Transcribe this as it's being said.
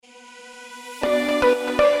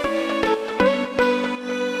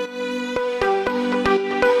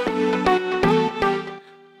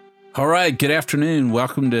All right, good afternoon.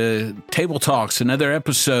 Welcome to Table Talks, another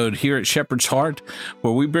episode here at Shepherd's Heart,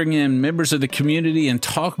 where we bring in members of the community and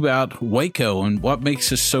talk about Waco and what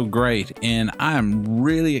makes us so great. And I'm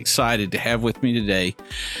really excited to have with me today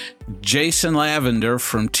Jason Lavender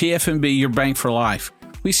from TFNB, Your Bank for Life.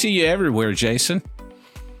 We see you everywhere, Jason.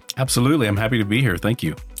 Absolutely. I'm happy to be here. Thank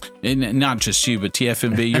you. And not just you, but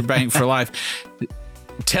TFNB, Your Bank for Life.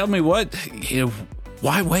 Tell me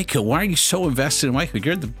why Waco? Why are you so invested in Waco?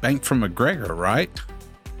 You're the bank from McGregor, right?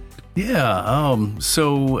 Yeah.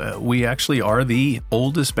 So we actually are the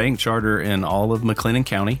oldest bank charter in all of McLennan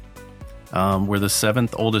County. We're the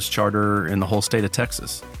 7th oldest charter in the whole state of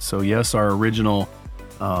Texas. So yes, our original,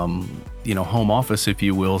 home office, if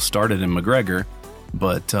you will, started in McGregor.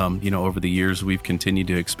 But, over the years, we've continued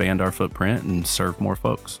to expand our footprint and serve more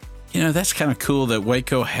folks. That's kind of cool that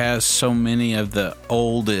Waco has so many of the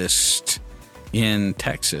oldest in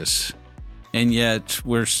Texas, and yet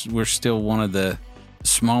we're still one of the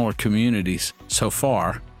smaller communities so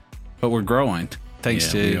far, but we're growing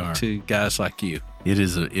thanks to guys like you. It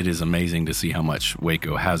is amazing to see how much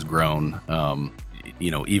Waco has grown,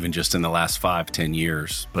 even just in the last 5-10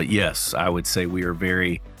 years. But yes, I would say we are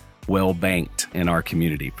very well banked in our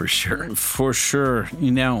community for sure. For sure.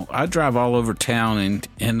 I drive all over town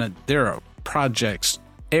and there are projects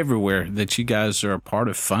everywhere that you guys are a part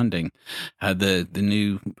of funding. The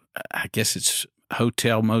new, I guess it's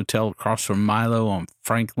hotel motel across from Milo on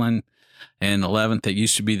Franklin and 11th. That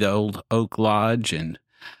used to be the old Oak Lodge, and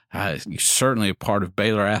you're certainly a part of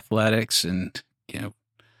Baylor athletics. And,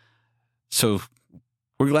 so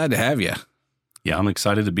we're glad to have you. Yeah, I'm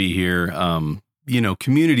excited to be here.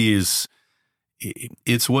 Community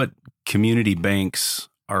it's what community banks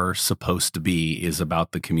are supposed to be, is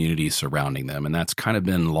about the community surrounding them. And that's kind of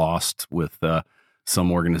been lost with some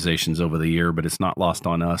organizations over the year, but it's not lost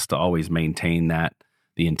on us to always maintain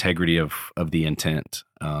the integrity of the intent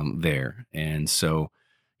there. And so,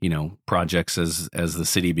 projects as the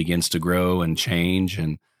city begins to grow and change,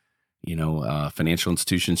 and, financial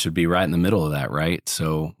institutions should be right in the middle of that, right?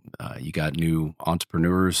 So you got new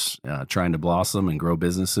entrepreneurs trying to blossom and grow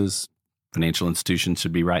businesses. Financial institutions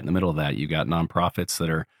should be right in the middle of that. You got nonprofits that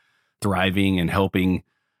are thriving and helping,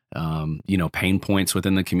 pain points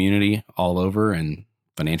within the community all over, and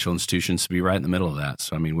financial institutions should be right in the middle of that.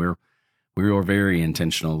 So, we are very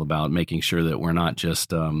intentional about making sure that we're not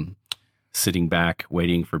just sitting back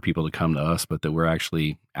waiting for people to come to us, but that we're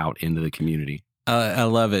actually out into the community. I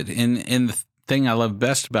love it. And the thing I love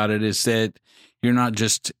best about it is that you're not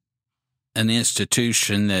just an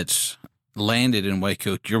institution that's landed in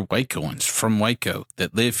Waco. You're Wacoans from Waco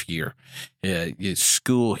that live here, you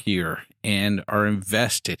school here, and are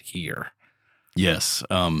invested here. Yes.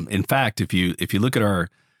 In fact, if you look at our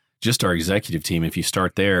executive team, if you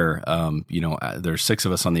start there, there's 6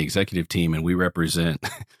 of us on the executive team, and we represent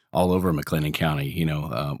all over McLennan County,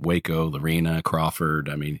 Waco, Lorena, Crawford,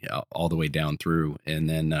 all the way down through, and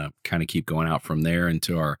then kind of keep going out from there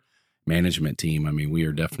into our management team. We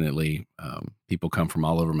are definitely, people come from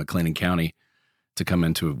all over McLennan County to come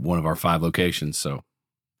into one of our 5 locations. So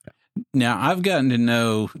now I've gotten to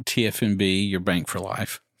know TFNB, Your Bank for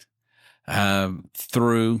Life,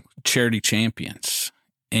 through Charity Champions.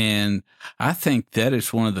 And I think that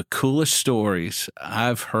is one of the coolest stories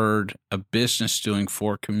I've heard a business doing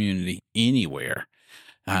for a community anywhere.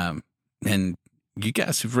 And you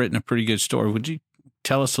guys have written a pretty good story. Would you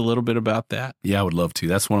tell us a little bit about that? Yeah, I would love to.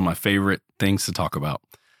 That's one of my favorite things to talk about.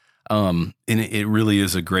 And it really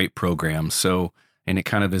is a great program. So, and it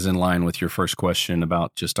kind of is in line with your first question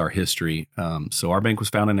about just our history. So our bank was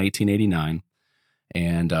founded in 1889,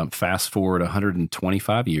 and fast forward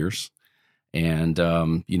 125 years. And,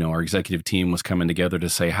 our executive team was coming together to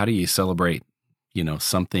say, how do you celebrate,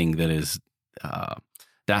 something that is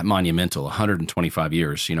that monumental, 125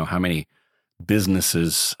 years? How many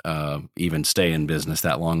businesses even stay in business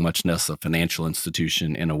that long, much less a financial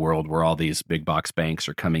institution in a world where all these big box banks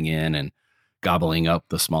are coming in and gobbling up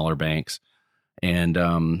the smaller banks. And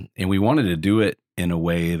we wanted to do it in a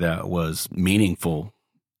way that was meaningful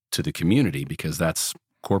to the community, because that's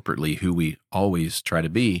corporately who we always try to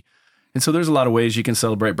be. And so there's a lot of ways you can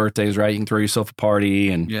celebrate birthdays, right? You can throw yourself a party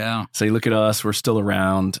and say, look at us, we're still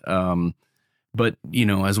around. But,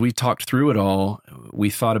 as we talked through it all, we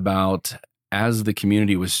thought about, as the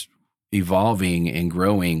community was evolving and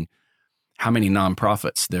growing, how many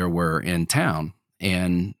nonprofits there were in town.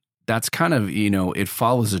 And that's kind of, it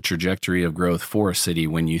follows a trajectory of growth for a city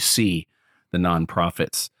when you see the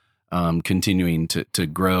nonprofits continuing to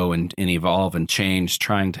grow and evolve and change,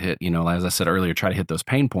 trying to hit, as I said earlier, try to hit those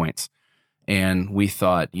pain points. And we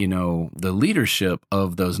thought, the leadership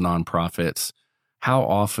of those nonprofits how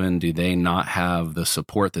often do they not have the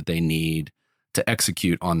support that they need to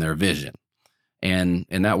execute on their vision? And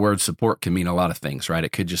that word support can mean a lot of things, right?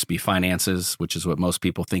 It could just be finances, which is what most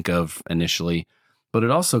people think of initially, but it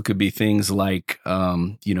also could be things like,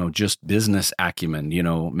 just business acumen.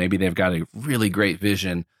 Maybe they've got a really great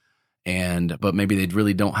vision, but maybe they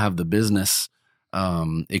really don't have the business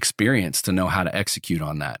experience to know how to execute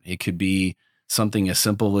on that. It could be something as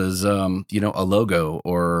simple as, a logo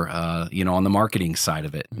or, on the marketing side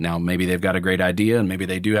of it. Now, maybe they've got a great idea and maybe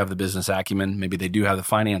they do have the business acumen. Maybe they do have the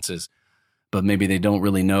finances, but maybe they don't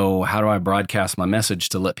really know, how do I broadcast my message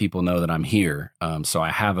to let people know that I'm here? So I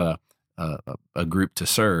have a group to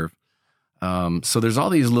serve. So there's all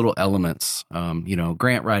these little elements,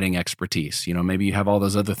 grant writing expertise. Maybe you have all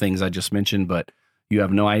those other things I just mentioned, but you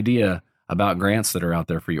have no idea about grants that are out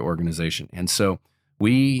there for your organization. And so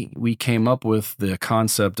we came up with the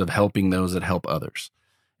concept of helping those that help others.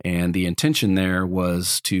 And the intention there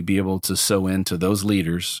was to be able to sow into those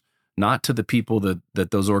leaders, not to the people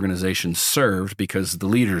that those organizations served, because the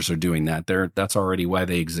leaders are doing that. That's already why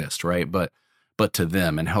they exist, right? But to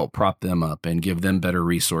them, and help prop them up and give them better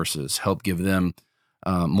resources, help give them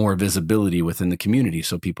more visibility within the community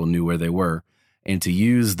so people knew where they were, and to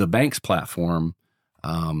use the bank's platform,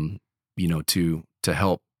 to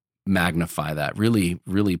help magnify that, really,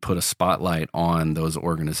 really put a spotlight on those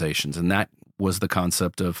organizations. And that was the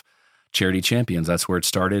concept of Charity Champions. That's where it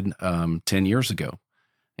started 10 years ago.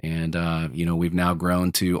 And, we've now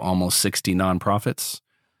grown to almost 60 nonprofits.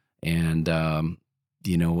 And,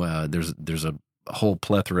 there's a whole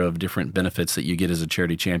plethora of different benefits that you get as a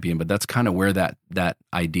charity champion, but that's kind of where that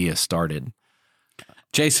idea started.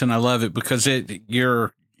 Jason, I love it because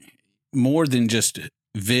you're more than just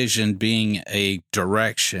vision being a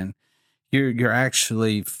direction. You're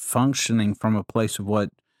actually functioning from a place of what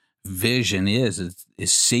vision is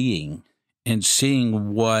seeing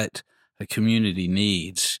what a community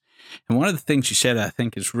needs. And one of the things you said, I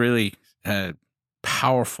think, is really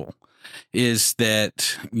powerful, is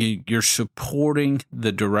that you're supporting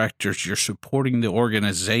the directors, you're supporting the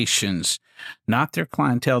organizations, not their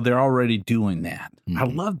clientele. They're already doing that. Mm-hmm. I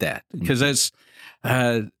love that because that's,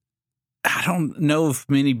 I don't know of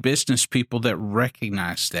many business people that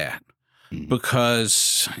recognize that, mm-hmm.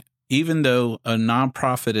 because even though a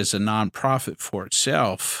nonprofit is a nonprofit for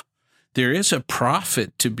itself, there is a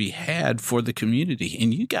profit to be had for the community.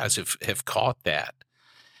 And you guys have caught that.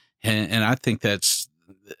 And I think that's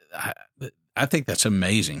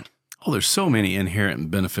amazing. Oh, there's so many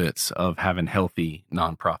inherent benefits of having healthy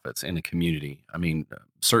nonprofits in a community. I mean,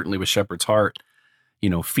 certainly with Shepherd's Heart,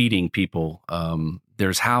 feeding people,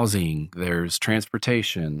 there's housing, there's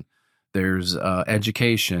transportation, there's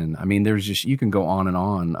education. I mean, you can go on and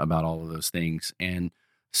on about all of those things. And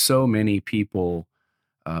so many people,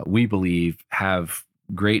 we believe, have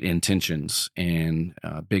great intentions and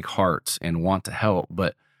big hearts and want to help,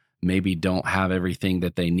 but maybe don't have everything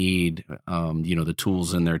that they need, the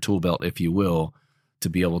tools in their tool belt, if you will, to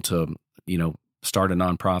be able to, start a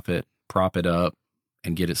nonprofit, prop it up,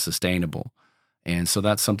 and get it sustainable. And so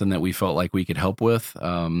that's something that we felt like we could help with.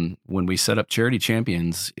 When we set up Charity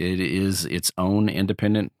Champions, it is its own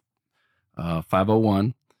independent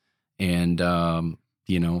 501, and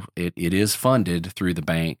it is funded through the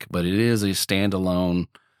bank, but it is a standalone,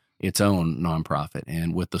 its own nonprofit,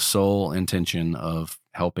 and with the sole intention of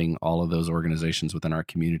helping all of those organizations within our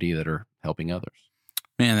community that are helping others.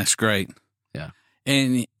 Man, that's great. Yeah.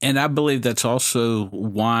 And I believe that's also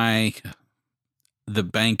why the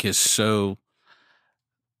bank is so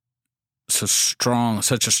strong,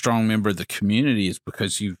 such a strong member of the community, is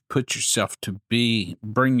because you've put yourself to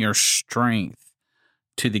bring your strength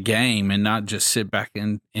to the game and not just sit back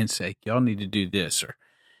and say, y'all need to do this, or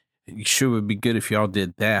you sure would be good if y'all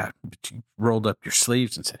did that. But you rolled up your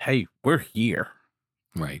sleeves and said, hey, we're here.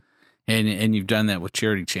 Right. And you've done that with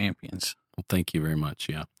Charity Champions. Well, thank you very much.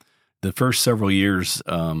 Yeah. The first several years,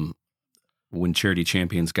 when Charity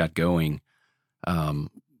Champions got going,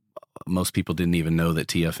 most people didn't even know that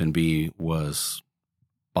TFNB was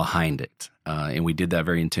behind it. And we did that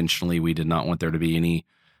very intentionally. We did not want there to be any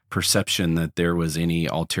perception that there was any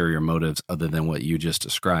ulterior motives other than what you just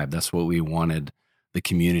described. That's what we wanted the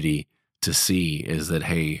community to see, is that,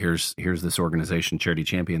 hey, here's this organization, Charity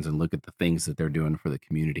Champions, and look at the things that they're doing for the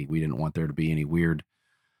community. We didn't want there to be any weird,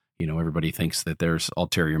 everybody thinks that there's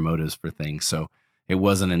ulterior motives for things. So it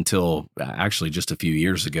wasn't until actually just a few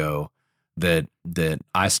years ago that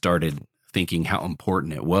I started thinking how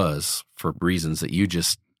important it was, for reasons that you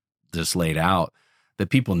just laid out,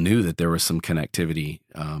 that people knew that there was some connectivity,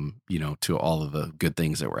 to all of the good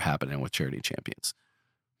things that were happening with Charity Champions.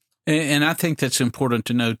 And I think that's important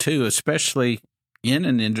to know too, especially in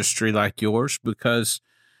an industry like yours, because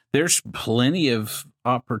there's plenty of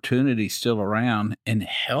opportunity still around, and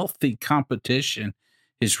healthy competition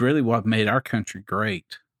is really what made our country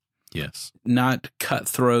great. Yes. Not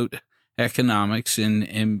cutthroat economics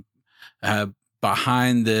and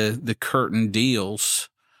behind the curtain deals,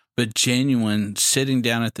 but genuine sitting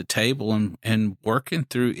down at the table and working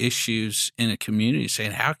through issues in a community,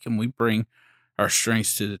 saying, how can we bring our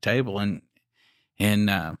strengths to the table? And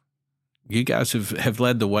you guys have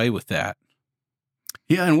led the way with that.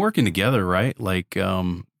 Yeah, and working together, right? Like,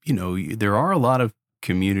 there are a lot of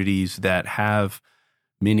communities that have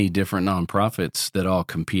many different nonprofits that all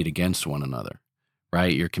compete against one another,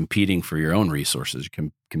 right? You're competing for your own resources,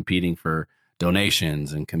 you're competing for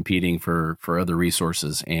donations and competing for other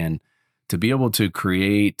resources. And to be able to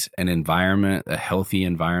create an environment, a healthy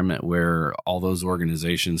environment where all those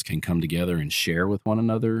organizations can come together and share with one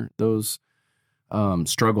another those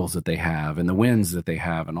struggles that they have and the wins that they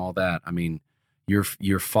have and all that. I mean,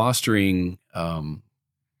 you're fostering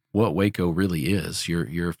what Waco really is.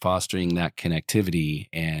 You're fostering that connectivity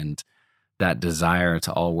and that desire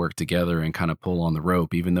to all work together and kind of pull on the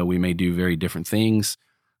rope, even though we may do very different things.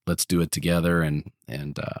 Let's do it together, and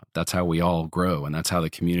that's how we all grow, and that's how the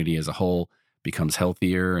community as a whole becomes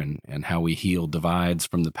healthier, and how we heal divides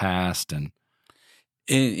from the past. And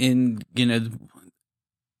in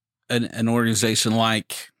an organization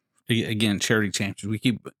like, again, Charity Champions, we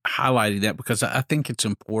keep highlighting that because I think it's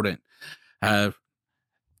important.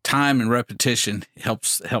 Time and repetition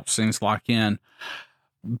helps things lock in,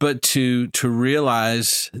 but to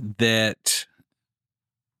realize that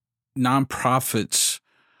nonprofits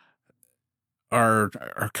are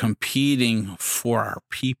competing for our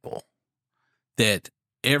people, that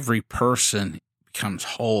every person becomes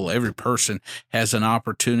whole. Every person has an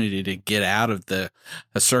opportunity to get out of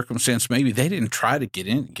a circumstance maybe they didn't try to get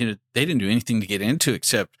in. They didn't do anything to get into,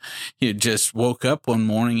 except just woke up one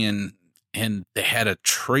morning and they had a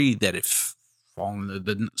tree that had fallen,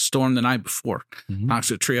 the storm the night before, knocks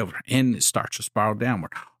the tree over, and it starts to spiral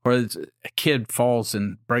downward. Or a kid falls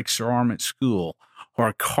and breaks their arm at school, or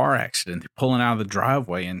a car accident, they're pulling out of the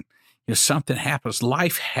driveway and something happens.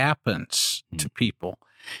 Life happens to people.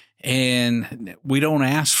 And we don't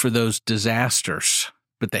ask for those disasters,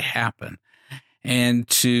 but they happen. And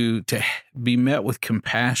to be met with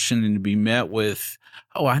compassion and to be met with,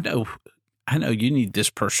 oh, I know you need this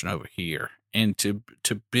person over here. And to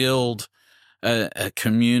build a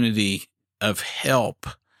community of help,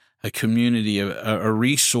 a community, a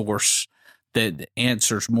resource that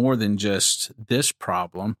answers more than just this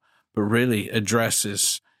problem, but really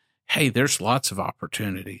addresses, hey, there's lots of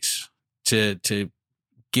opportunities to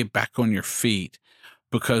get back on your feet,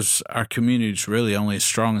 because our community is really only as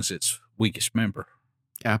strong as its weakest member.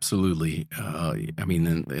 Absolutely. I mean,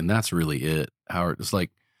 and that's really it, Howard. It's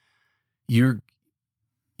like you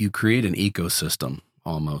create an ecosystem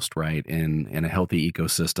almost, right? And a healthy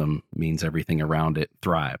ecosystem means everything around it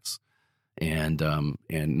thrives. And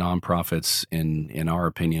nonprofits, in our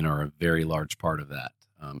opinion, are a very large part of that.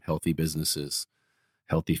 Healthy businesses,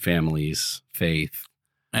 healthy families, faith.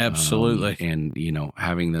 Absolutely. And,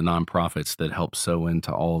 having the nonprofits that help sew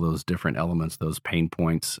into all those different elements, those pain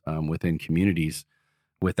points within communities.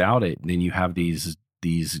 Without it, then you have these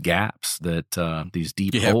gaps that these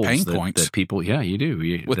deep holes pain points that people, you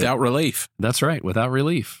do. Without relief. That's right. Without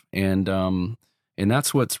relief. And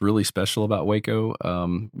that's what's really special about Waco.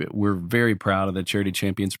 We're very proud of the Charity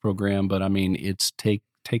Champions program, but I mean,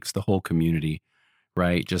 takes the whole community,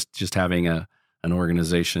 right? Just having an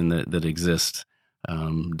organization that exists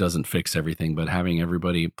doesn't fix everything, but having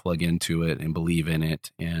everybody plug into it and believe in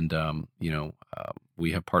it. And,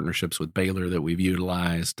 we have partnerships with Baylor that we've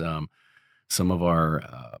utilized. Some of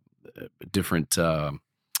our different,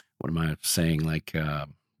 what am I saying? Like,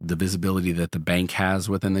 the visibility that the bank has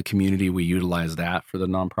within the community, we utilize that for the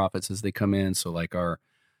nonprofits as they come in. So like our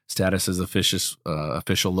status as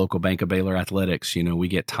official local Bank of Baylor athletics, we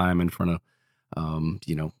get time in front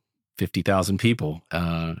of, 50,000 people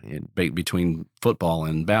between football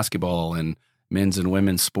and basketball and men's and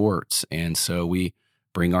women's sports. And so we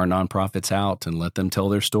bring our nonprofits out and let them tell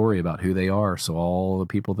their story about who they are. So all the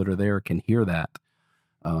people that are there can hear that.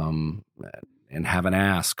 And have an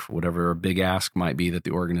ask, whatever a big ask might be that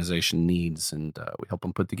the organization needs. And we help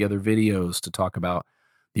them put together videos to talk about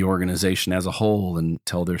the organization as a whole and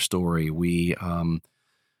tell their story. We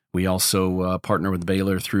also partner with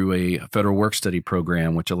Baylor through a federal work study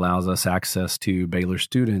program, which allows us access to Baylor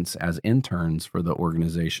students as interns for the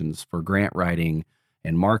organizations for grant writing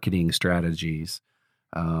and marketing strategies.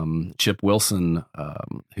 Chip Wilson,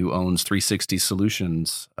 who owns 360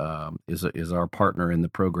 Solutions, is our partner in the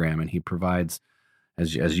program, and he provides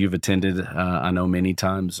as you've attended, I know many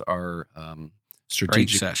times, our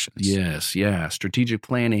strategic sessions. Yes, yeah, strategic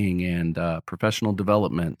planning and professional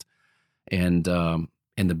development, and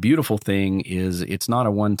the beautiful thing is it's not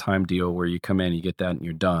a one-time deal where you come in, you get that, and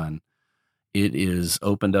you're done. It is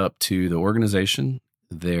opened up to the organization,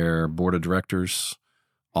 their board of directors,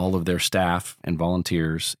 all of their staff and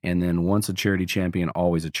volunteers, and then once a charity champion,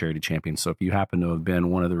 always a charity champion. So if you happen to have been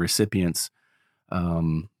one of the recipients,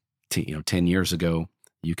 10 years ago,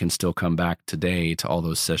 you can still come back today to all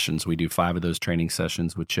those sessions. We do 5 of those training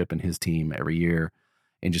sessions with Chip and his team every year,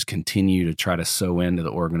 and just continue to try to sew into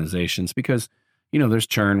the organizations because, there's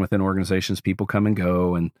churn within organizations. People come and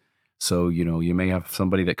go. And so, you may have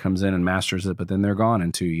somebody that comes in and masters it, but then they're gone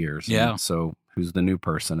in 2 years. Yeah. And so who's the new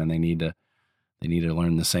person? And they need to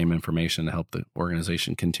learn the same information to help the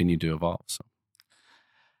organization continue to evolve. So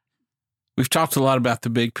we've talked a lot about the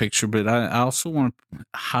big picture, but I also want to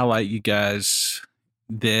highlight you guys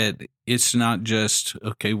that it's not just,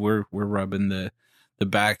 okay, we're rubbing the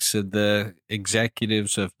backs of the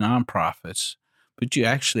executives of nonprofits, but you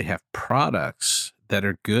actually have products that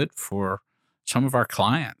are good for some of our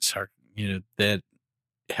clients, that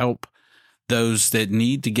help those that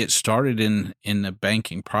need to get started in the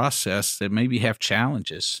banking process that maybe have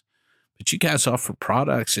challenges. But you guys offer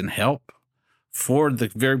products and help for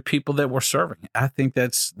the very people that we're serving. I think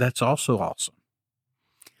that's also awesome.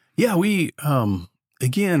 Yeah, we've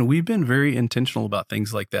been very intentional about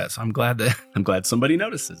things like that. So I'm glad somebody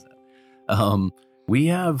notices that. We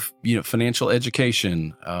have, financial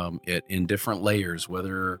education in different layers,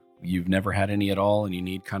 whether you've never had any at all and you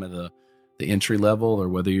need kind of the entry level, or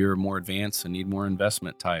whether you're more advanced and need more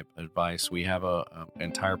investment type advice. We have an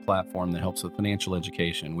entire platform that helps with financial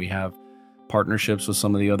education. We have partnerships with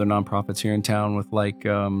some of the other nonprofits here in town with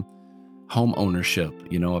home ownership,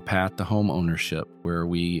 a path to home ownership, where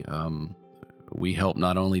we help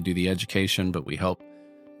not only do the education, but we help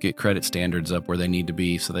get credit standards up where they need to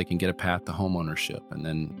be so they can get a path to home ownership. And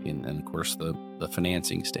then, and of course, the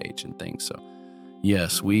financing stage and things. So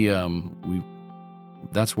yes, we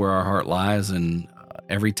that's where our heart lies. And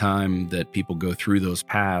every time that people go through those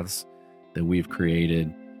paths that we've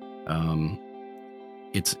created,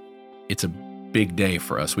 it's a big day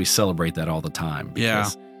for us. We celebrate that all the time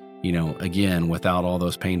because, again, without all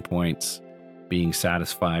those pain points being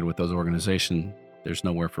satisfied with those organizations, there's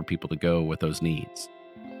nowhere for people to go with those needs.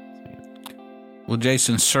 Well,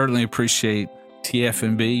 Jason, certainly appreciate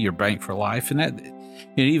TFNB, your bank for life. And that,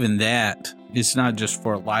 even that, it's not just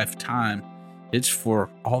for a lifetime. It's for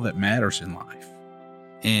all that matters in life.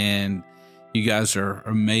 And you guys are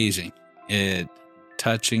amazing at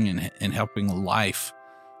touching and helping life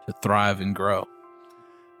to thrive and grow.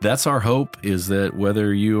 That's our hope, is that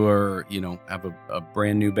whether you are, have a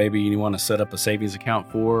brand new baby and you want to set up a savings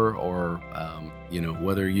account for, or,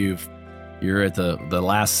 whether you're at the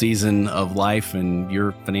last season of life and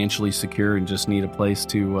you're financially secure and just need a place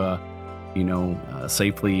to,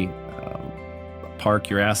 safely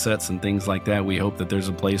park your assets and things like that. We hope that there's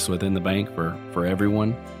a place within the bank for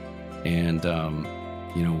everyone. And,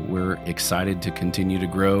 we're excited to continue to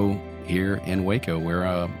grow here in Waco. We're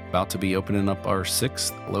about to be opening up our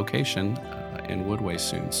 6th location in Woodway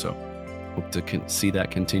soon. So hope to see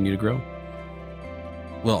that continue to grow.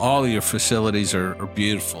 Well, all of your facilities are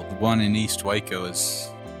beautiful. The one in East Waco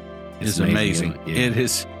is amazing. Yeah. It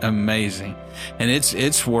is amazing. And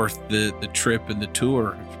it's worth the trip and the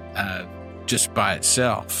tour just by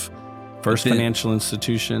itself. First financial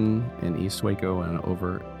institution in East Waco in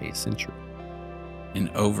over a century.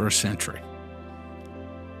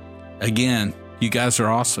 Again, you guys are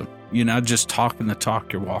awesome. You're not just talking the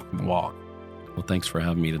talk, you're walking the walk. Well, thanks for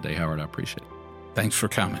having me today, Howard. I appreciate it. Thanks for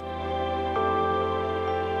coming.